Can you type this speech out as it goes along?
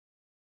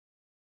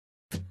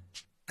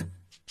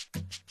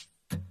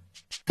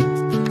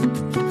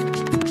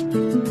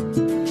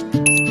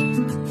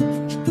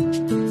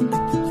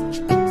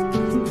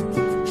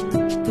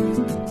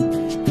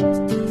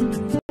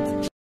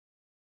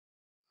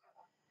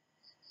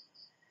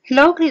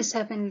Hello grade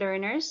 7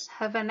 learners,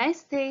 have a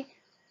nice day.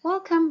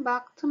 Welcome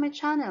back to my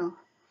channel.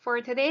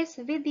 For today's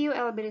video,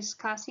 I'll be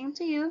discussing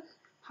to you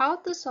how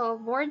to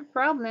solve word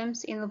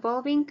problems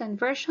involving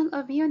conversion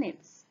of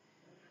units.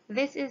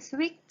 This is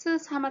week 2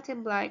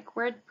 summative-like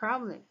word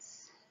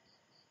problems.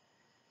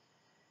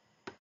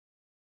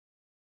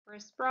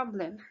 First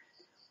problem.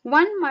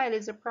 1 mile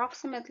is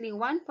approximately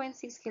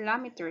 1.6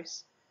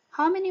 kilometers.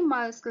 How many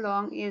miles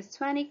long is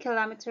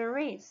 20-kilometer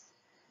race?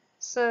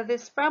 So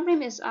this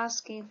problem is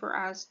asking for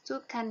us to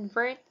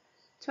convert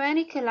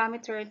 20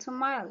 kilometer to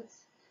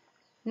miles.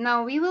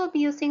 Now we will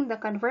be using the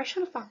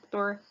conversion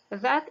factor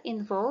that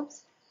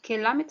involves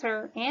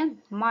kilometer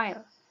and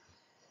mile.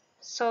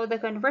 So the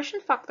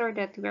conversion factor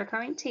that we are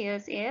going to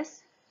use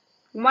is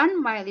 1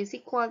 mile is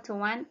equal to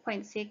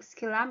 1.6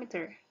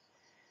 kilometer.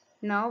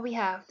 Now we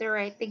have to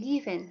write the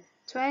given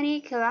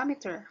 20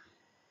 kilometer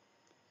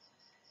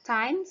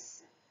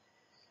times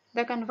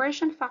the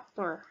conversion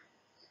factor.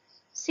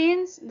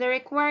 Since the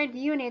required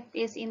unit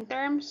is in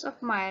terms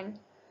of mile,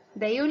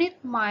 the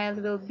unit mile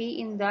will be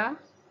in the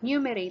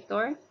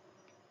numerator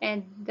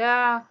and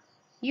the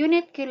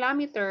unit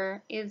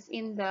kilometer is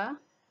in the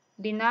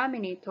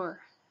denominator.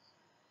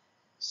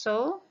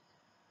 So,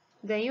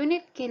 the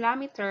unit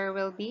kilometer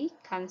will be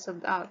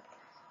cancelled out.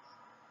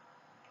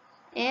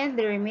 And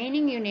the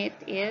remaining unit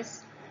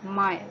is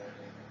mile.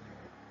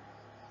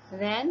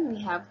 Then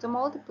we have to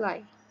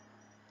multiply.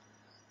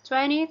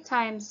 20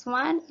 times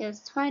 1 is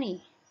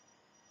 20.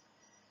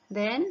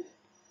 Then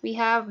we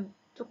have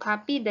to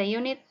copy the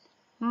unit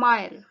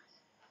mile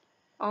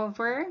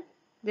over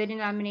the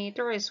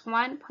denominator is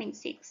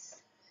 1.6.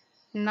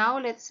 Now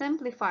let's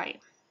simplify.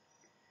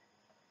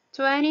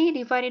 20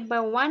 divided by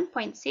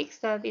 1.6,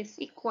 that is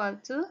equal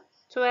to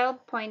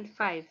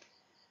 12.5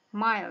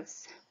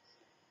 miles.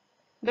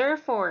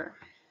 Therefore,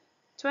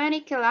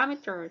 20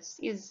 kilometers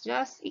is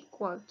just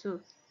equal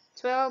to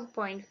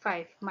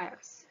 12.5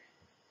 miles.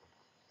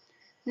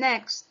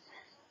 Next,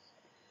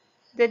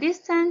 the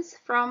distance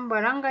from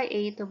Barangay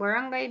A to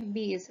Barangay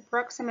B is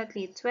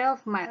approximately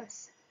 12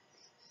 miles.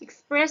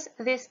 Express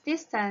this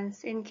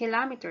distance in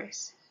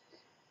kilometers.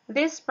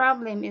 This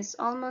problem is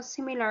almost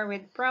similar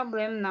with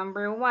problem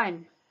number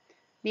 1.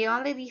 The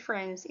only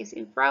difference is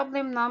in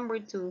problem number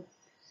 2,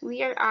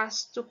 we are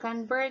asked to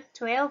convert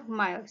 12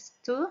 miles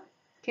to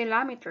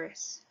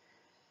kilometers.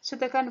 So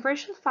the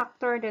conversion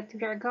factor that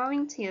we are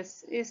going to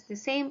use is the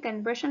same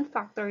conversion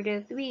factor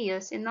that we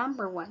use in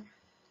number 1.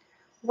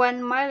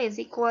 1 mile is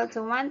equal to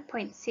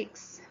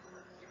 1.6.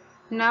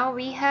 Now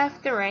we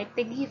have to write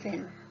the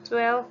given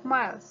 12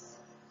 miles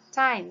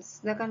times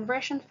the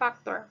conversion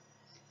factor.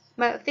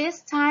 But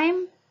this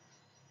time,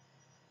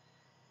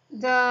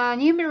 the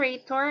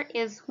numerator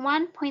is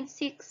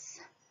 1.6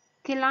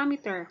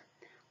 kilometer.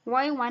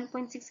 Why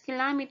 1.6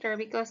 kilometer?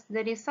 Because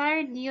the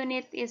desired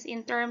unit is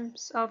in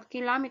terms of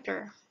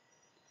kilometer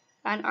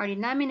and our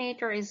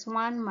denominator is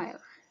 1 mile.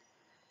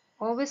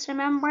 Always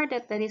remember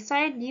that the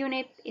desired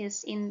unit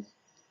is in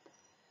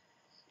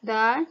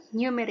the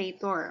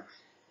numerator.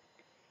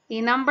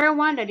 In number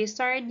 1, the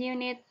desired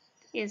unit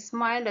is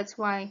mile, that's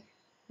why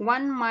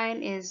 1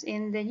 mile is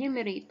in the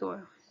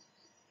numerator.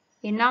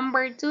 In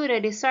number 2,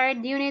 the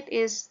desired unit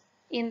is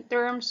in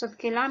terms of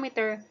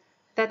kilometer,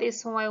 that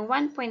is why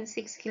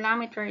 1.6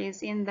 kilometer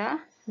is in the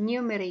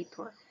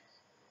numerator.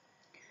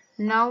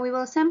 Now we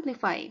will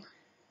simplify.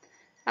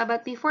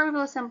 But before we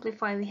will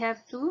simplify, we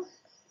have to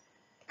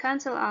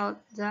cancel out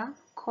the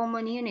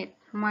common unit,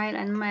 mile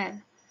and mile.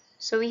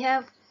 So we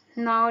have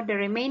now the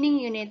remaining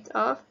unit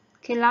of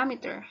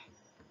kilometer.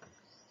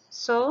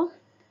 So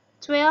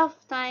 12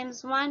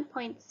 times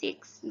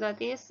 1.6,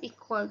 that is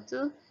equal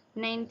to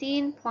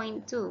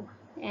 19.2.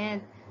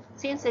 And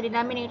since the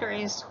denominator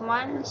is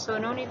 1, so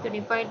no need to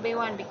divide by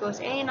 1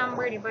 because any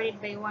number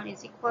divided by 1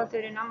 is equal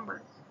to the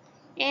number.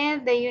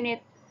 And the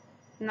unit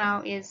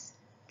now is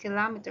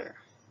kilometer.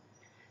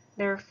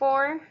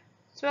 Therefore,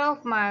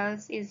 12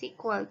 miles is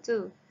equal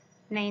to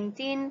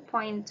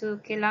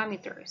 19.2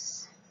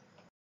 kilometers.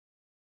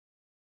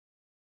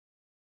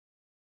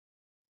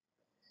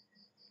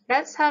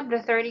 Let's have the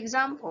third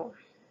example.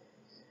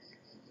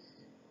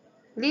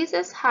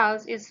 Liza's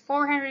house is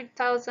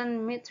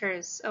 400,000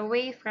 meters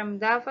away from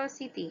Davao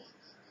City.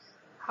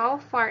 How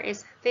far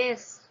is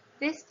this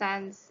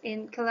distance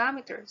in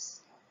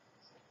kilometers?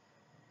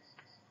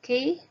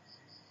 Okay.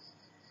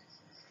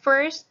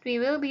 First, we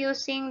will be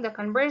using the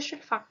conversion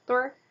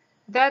factor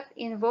that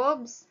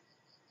involves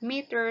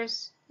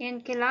meters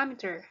in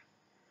kilometer.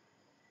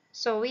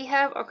 So we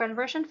have a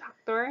conversion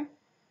factor.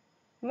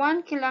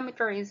 1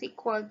 kilometer is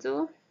equal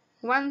to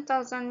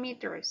 1,000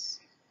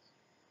 meters.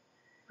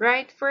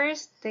 Write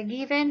first the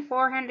given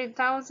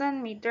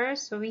 400,000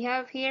 meters. So we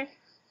have here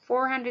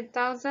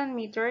 400,000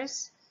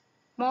 meters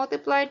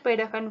multiplied by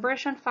the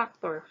conversion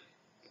factor.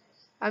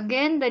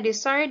 Again, the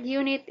desired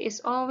unit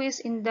is always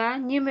in the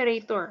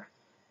numerator.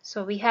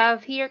 So we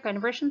have here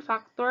conversion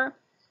factor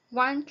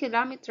 1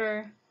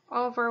 kilometer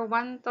over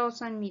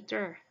 1,000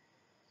 meter.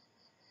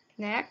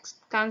 Next,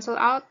 cancel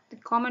out the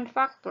common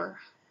factor.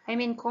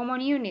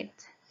 Common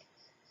unit.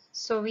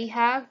 So we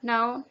have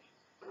now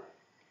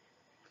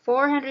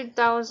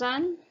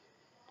 400,000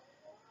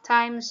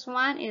 times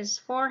 1 is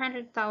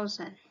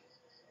 400,000.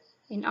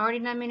 In our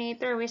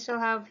denominator, we still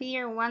have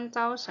here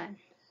 1,000.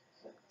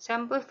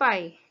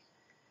 Simplify.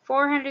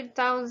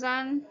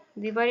 400,000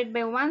 divided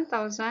by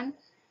 1,000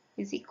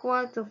 is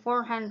equal to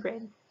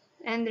 400.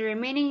 And the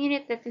remaining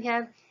unit that we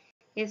have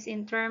is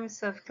in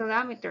terms of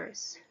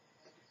kilometers.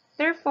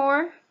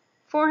 Therefore,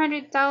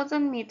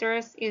 400,000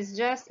 meters is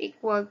just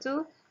equal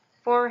to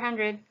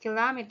 400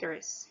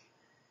 kilometers.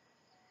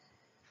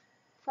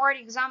 For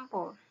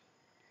example,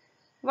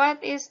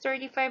 what is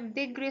 35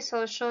 degrees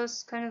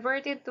Celsius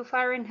converted to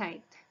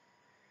Fahrenheit?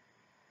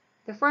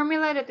 The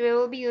formula that we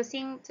will be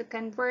using to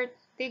convert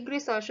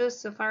degrees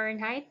Celsius to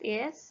Fahrenheit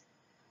is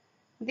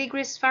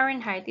degrees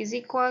Fahrenheit is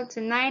equal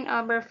to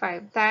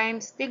 9/5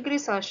 times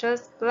degrees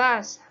Celsius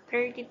plus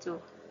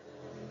 32.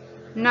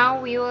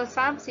 Now we will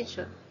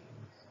substitute.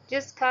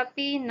 Just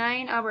copy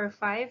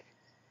 9/5.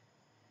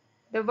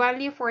 The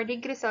value for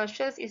degrees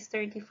Celsius is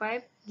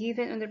 35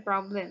 given on the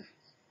problem.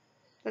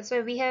 That's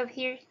why we have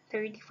here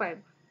 35.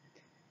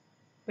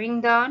 Bring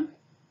down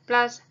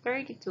plus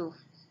 32.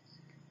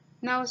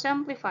 Now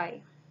simplify.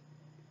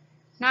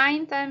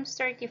 9 times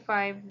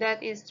 35,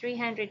 that is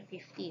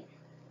 315.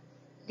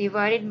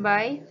 Divided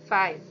by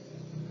 5.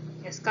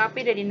 Just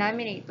copy the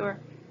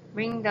denominator.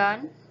 Bring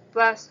down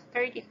plus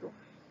 32.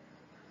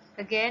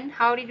 Again,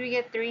 how did we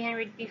get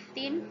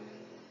 315?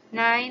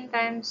 9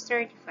 times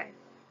 35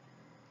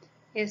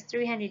 is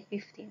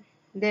 315.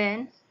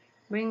 Then,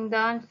 bring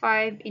down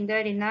 5 in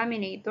the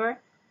denominator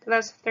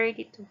plus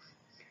 32.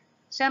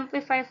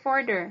 Simplify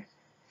further.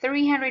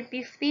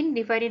 315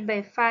 divided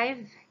by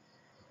 5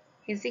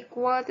 is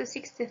equal to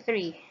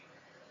 63.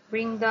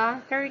 Bring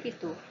down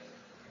 32.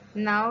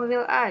 Now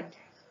we'll add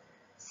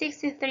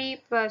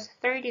 63 plus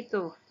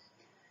 32.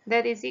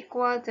 That is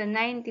equal to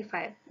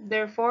 95.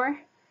 Therefore,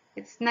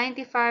 it's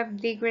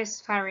 95 degrees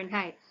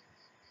Fahrenheit.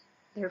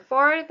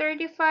 Therefore,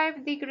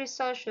 35 degrees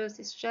Celsius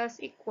is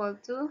just equal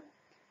to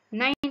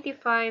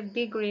 95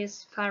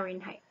 degrees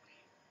Fahrenheit.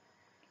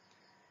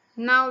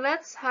 Now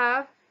let's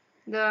have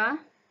the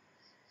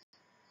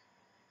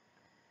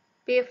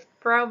fifth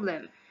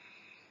problem.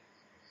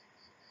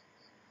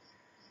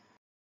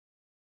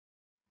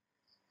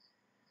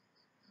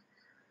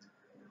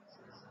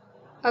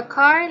 A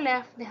car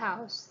left the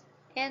house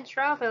and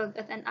traveled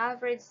at an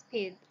average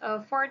speed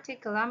of 40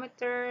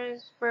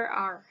 kilometers per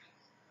hour.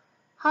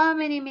 How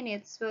many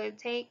minutes will it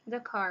take the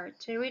car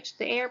to reach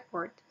the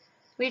airport,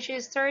 which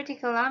is 30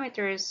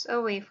 kilometers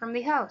away from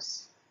the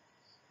house?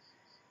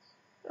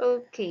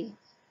 Okay,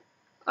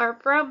 our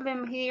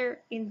problem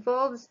here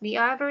involves the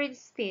average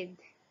speed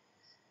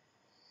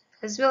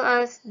as well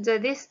as the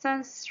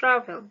distance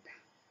traveled.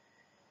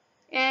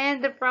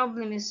 And the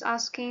problem is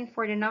asking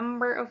for the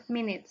number of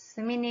minutes,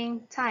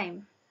 meaning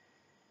time.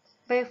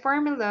 By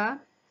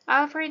formula,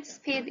 average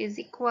speed is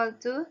equal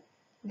to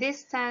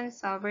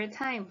distance over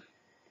time.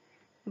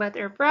 But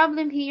our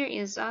problem here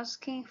is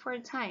asking for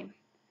time.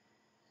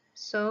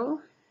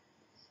 So,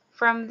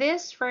 from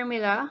this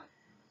formula,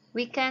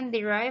 we can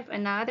derive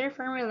another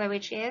formula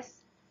which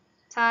is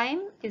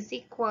time is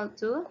equal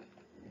to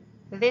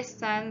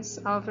distance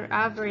over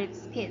average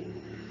speed.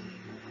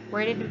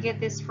 Where did we get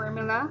this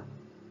formula?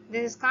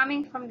 This is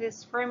coming from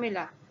this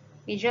formula.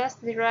 We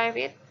just derive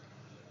it.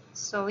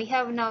 So we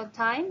have now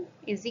time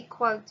is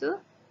equal to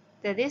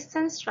the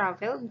distance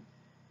traveled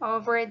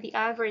over the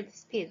average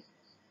speed.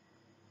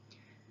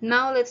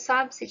 Now let's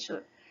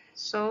substitute.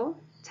 So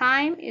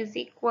time is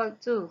equal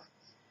to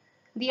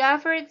the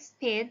average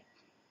speed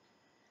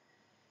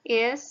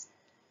is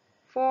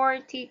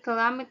 40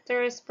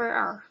 kilometers per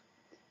hour.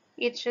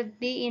 It should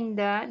be in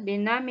the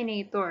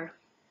denominator.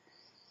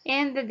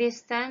 And the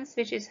distance,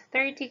 which is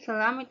 30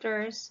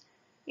 kilometers,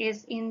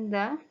 is in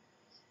the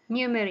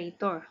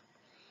numerator.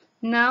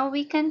 Now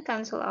we can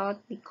cancel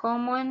out the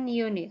common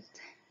unit.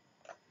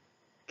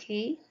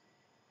 Okay,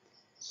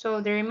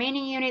 so the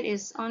remaining unit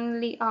is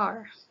only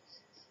r.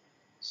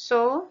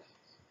 So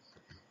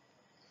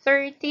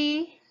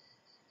 30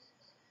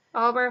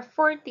 over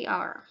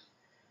 40r.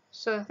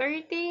 So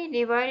 30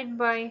 divided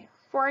by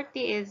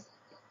 40 is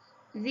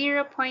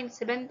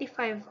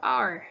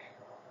 0.75r.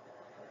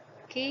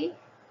 Okay,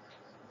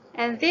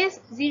 and this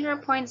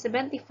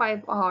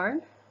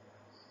 0.75r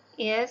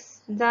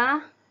is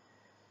the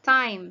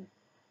time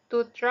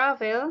to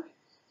travel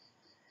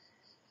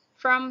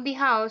from the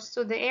house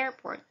to the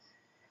airport.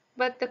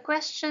 But the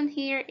question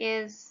here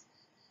is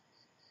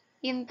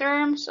in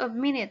terms of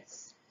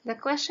minutes. The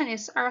question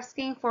is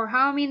asking for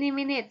how many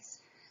minutes.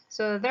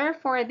 So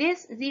therefore,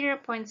 this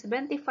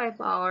 0.75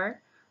 hour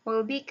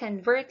will be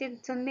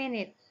converted to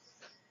minutes.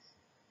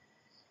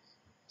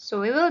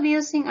 So we will be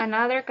using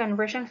another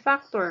conversion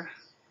factor.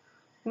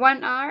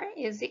 1 hour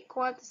is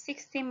equal to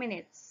 60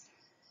 minutes.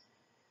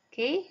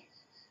 Okay,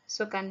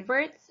 so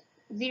convert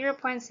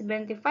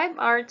 0.75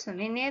 hour to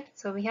minute.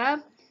 So we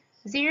have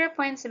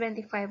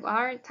 0.75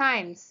 hour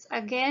times.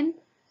 Again,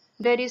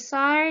 the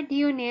desired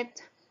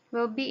unit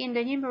will be in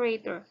the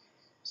numerator.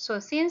 So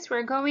since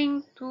we're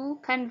going to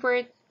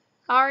convert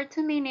hour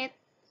to minute,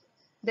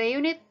 the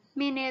unit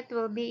minute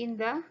will be in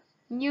the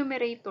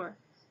numerator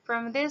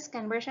from this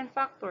conversion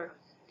factor.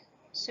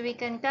 So we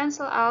can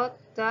cancel out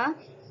the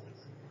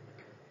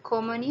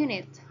common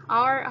unit,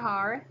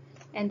 hour,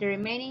 and the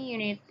remaining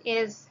unit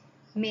is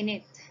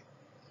minute.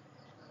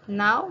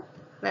 Now,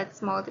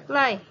 let's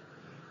multiply.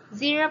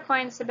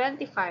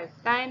 0.75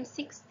 times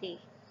 60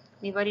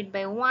 divided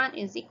by 1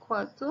 is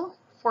equal to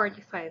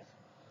 45.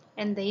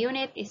 And the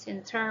unit is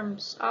in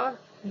terms of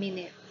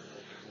minute.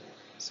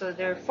 So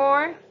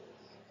therefore,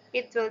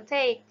 it will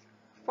take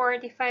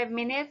 45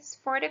 minutes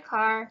for the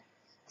car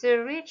to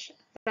reach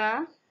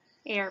the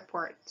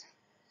airport.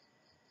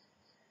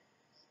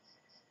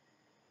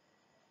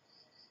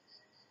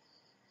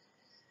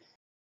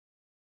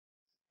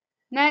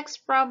 Next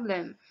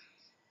problem.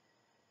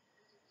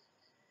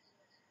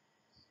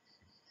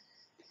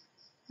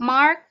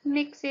 Mark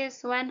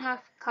mixes 1/2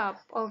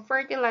 cup of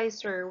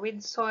fertilizer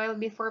with soil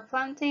before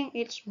planting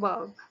each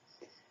bulb.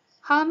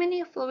 How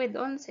many fluid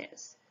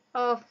ounces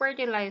of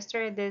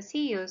fertilizer does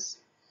he use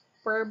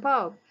per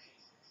bulb?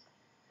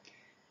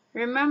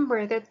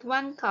 Remember that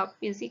 1 cup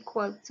is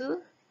equal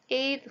to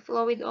 8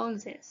 fluid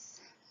ounces.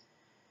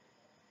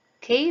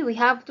 Okay, we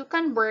have to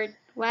convert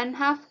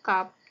 1/2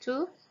 cup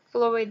to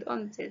fluid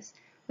ounces.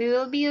 We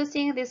will be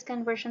using this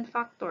conversion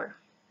factor.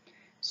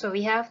 So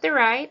we have to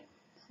write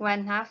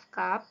 1/2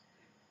 cup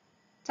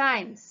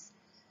times.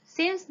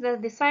 Since the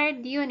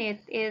desired unit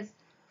is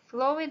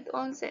fluid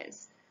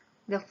ounces,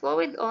 the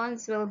fluid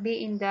ounce will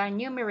be in the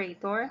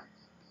numerator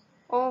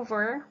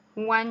over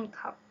 1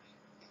 cup.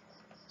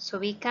 So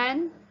we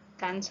can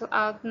cancel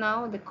out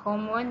now the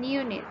common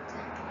unit.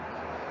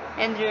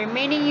 And the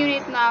remaining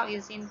unit now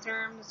is in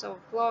terms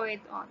of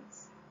fluid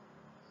ounce.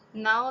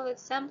 Now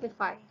let's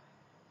simplify.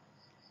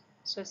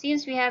 So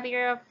since we have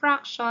here a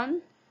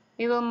fraction,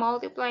 we will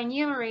multiply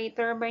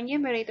numerator by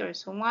numerator.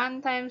 So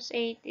 1 times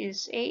 8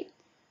 is 8.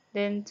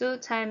 Then 2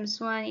 times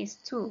 1 is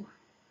 2.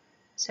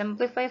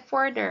 Simplify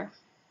further.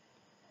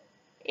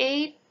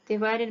 8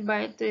 divided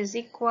by 2 is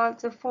equal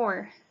to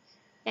 4.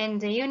 And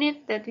the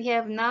unit that we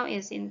have now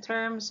is in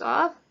terms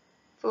of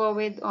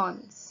fluid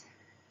ounce.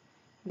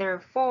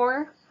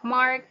 Therefore,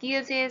 Mark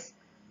uses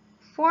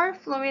 4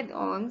 fluid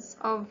ounce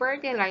of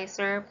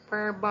fertilizer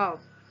per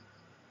bulb.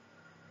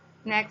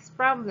 Next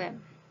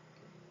problem.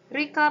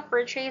 Rika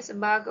purchased a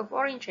bag of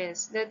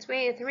oranges that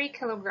weigh 3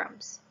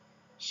 kilograms.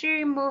 She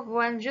removed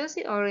one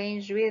juicy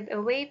orange with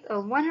a weight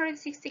of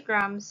 160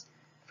 grams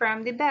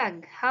from the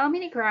bag. How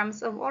many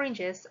grams of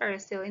oranges are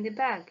still in the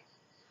bag?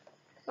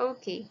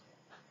 Okay,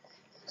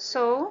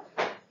 so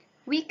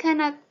we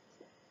cannot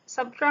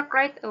subtract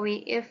right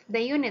away if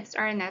the units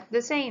are not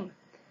the same.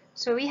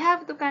 So we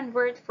have to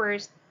convert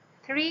first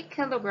 3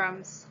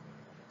 kilograms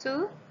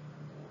to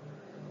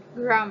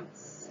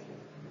grams.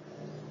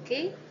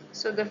 Okay,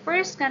 so the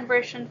first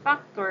conversion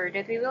factor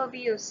that we will be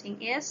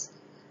using is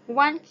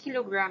 1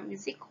 kilogram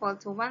is equal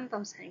to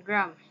 1,000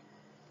 grams.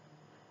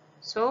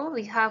 So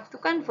we have to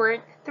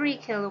convert 3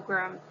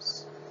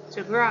 kilograms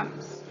to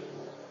grams.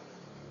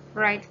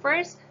 Write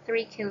first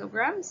 3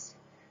 kilograms,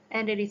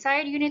 and the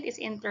desired unit is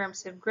in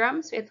terms of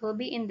grams, so it will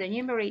be in the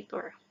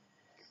numerator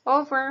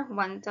over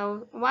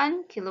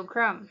 1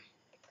 kilogram.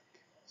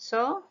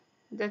 So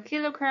the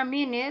kilogram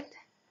unit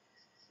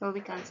will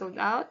be cancelled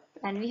out,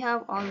 and we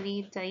have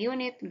only the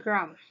unit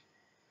gram.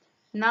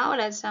 Now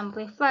let's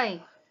simplify.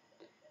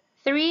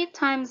 3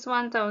 times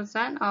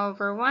 1,000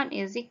 over 1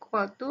 is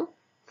equal to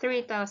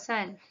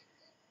 3,000.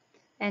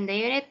 And the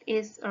unit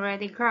is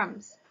already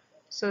grams.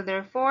 So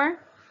therefore,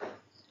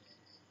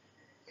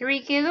 3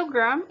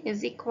 kilogram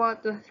is equal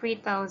to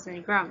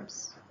 3,000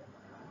 grams.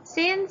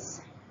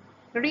 Since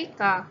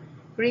Rika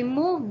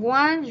removed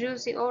one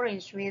juicy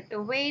orange with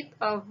a weight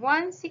of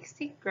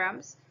 160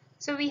 grams,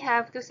 so we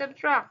have to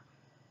subtract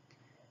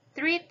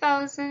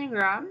 3,000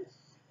 grams,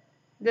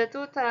 the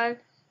total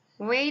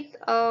weight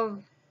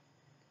of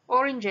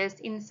oranges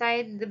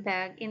inside the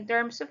bag in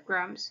terms of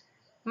grams,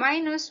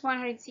 minus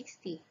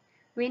 160.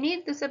 We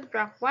need to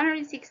subtract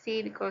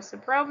 160 because the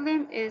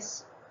problem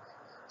is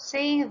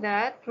saying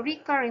that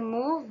Rika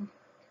removed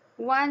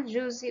one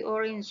juicy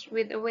orange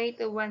with a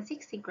weight of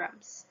 160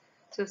 grams.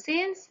 So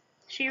since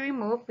she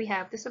removed, we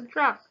have to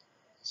subtract.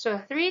 So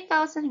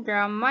 3,000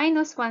 gram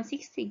minus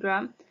 160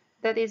 gram,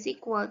 that is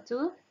equal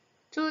to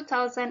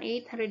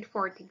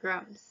 2,840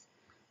 grams.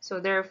 So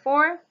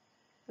therefore,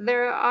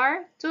 there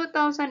are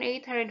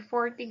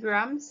 2,840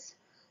 grams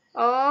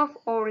of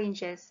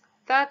oranges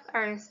that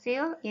are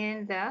still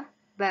in the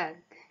bag.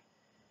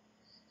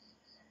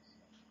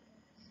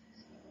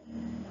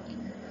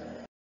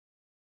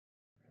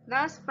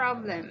 Last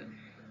problem.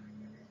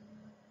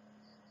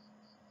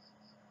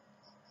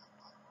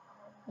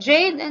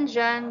 Jade and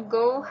John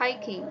go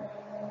hiking.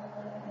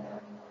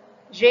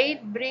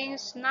 Jade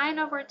brings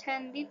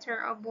 9/10 liter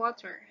of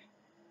water.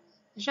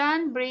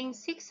 John brings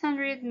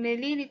 600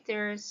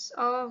 milliliters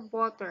of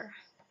water.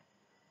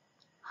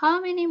 How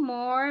many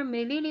more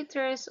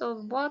milliliters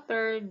of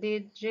water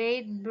did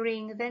Jade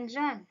bring than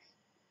John?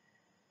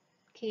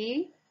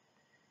 Okay,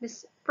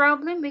 this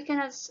problem we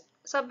cannot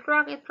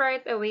subtract it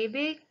right away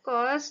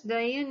because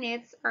the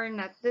units are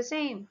not the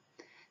same.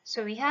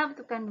 So we have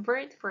to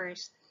convert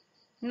first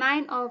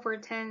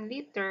 9/10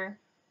 liter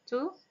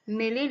to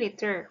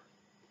milliliter.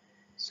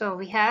 So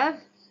we have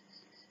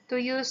to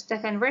use the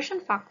conversion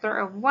factor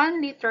of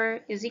 1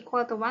 liter is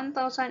equal to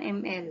 1000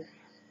 ml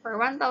or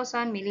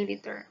 1000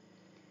 milliliter.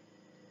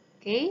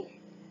 Okay,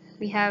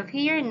 we have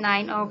here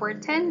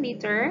 9/10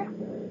 liter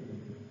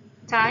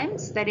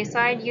times the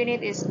desired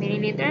unit is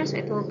milliliter, so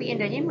it will be in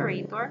the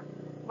numerator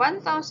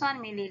 1000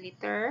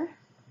 milliliter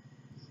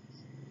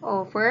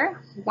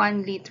over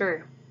 1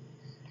 liter.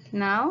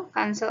 Now,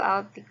 cancel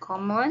out the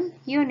common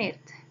unit.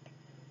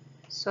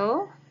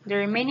 So, the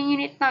remaining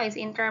unit now is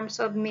in terms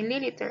of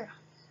milliliter.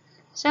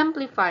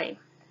 Simplify.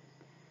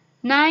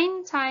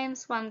 9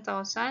 times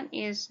 1000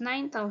 is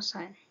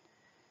 9000.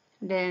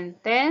 Then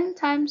 10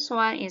 times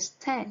 1 is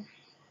 10.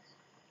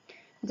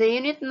 The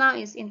unit now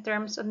is in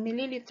terms of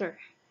milliliter.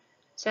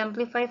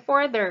 Simplify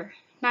further.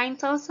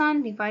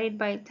 9000 divided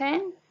by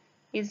 10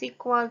 is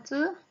equal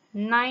to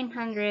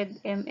 900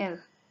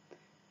 ml.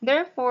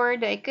 Therefore,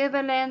 the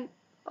equivalent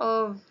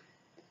of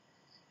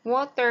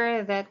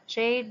water that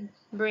Jade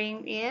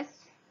brings is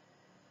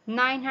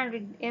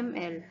 900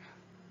 ml.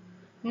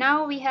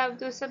 Now we have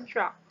to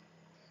subtract.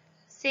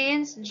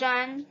 Since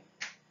John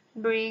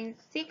brings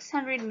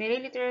 600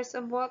 milliliters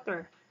of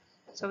water,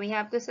 so we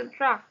have to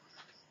subtract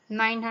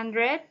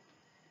 900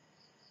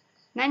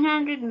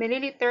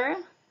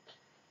 milliliter,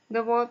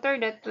 the water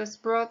that was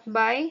brought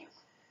by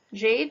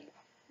Jade,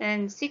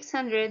 and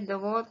 600 the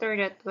water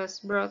that was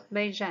brought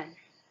by John.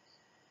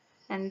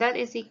 And that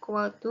is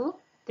equal to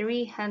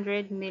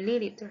 300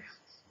 milliliter.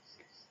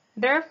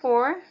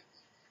 Therefore,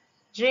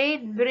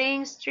 Jade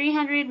brings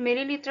 300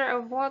 milliliter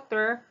of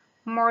water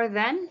more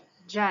than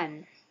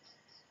John.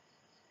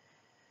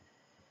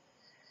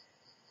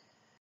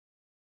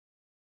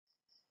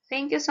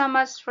 Thank you so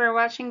much for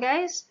watching,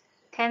 guys.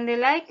 Kindly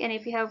like, and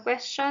if you have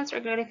questions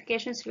or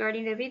clarifications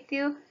regarding the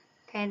video,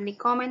 kindly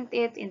comment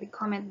it in the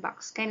comment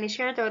box. Kindly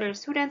share to other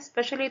students,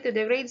 especially to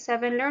the grade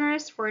 7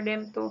 learners, for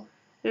them to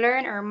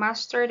learn or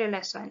master the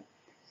lesson.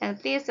 And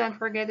please don't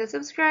forget to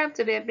subscribe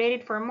to be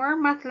updated for more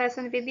math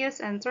lesson videos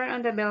and turn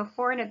on the bell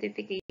for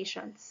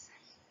notifications.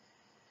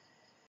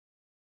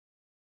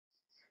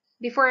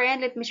 Before I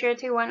end, let me share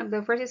to you one of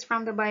the verses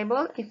from the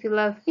Bible. If you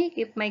love me,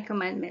 keep my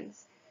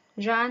commandments.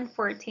 John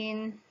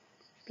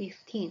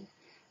 14:15.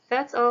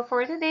 That's all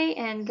for today,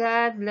 and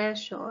God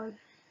bless you all.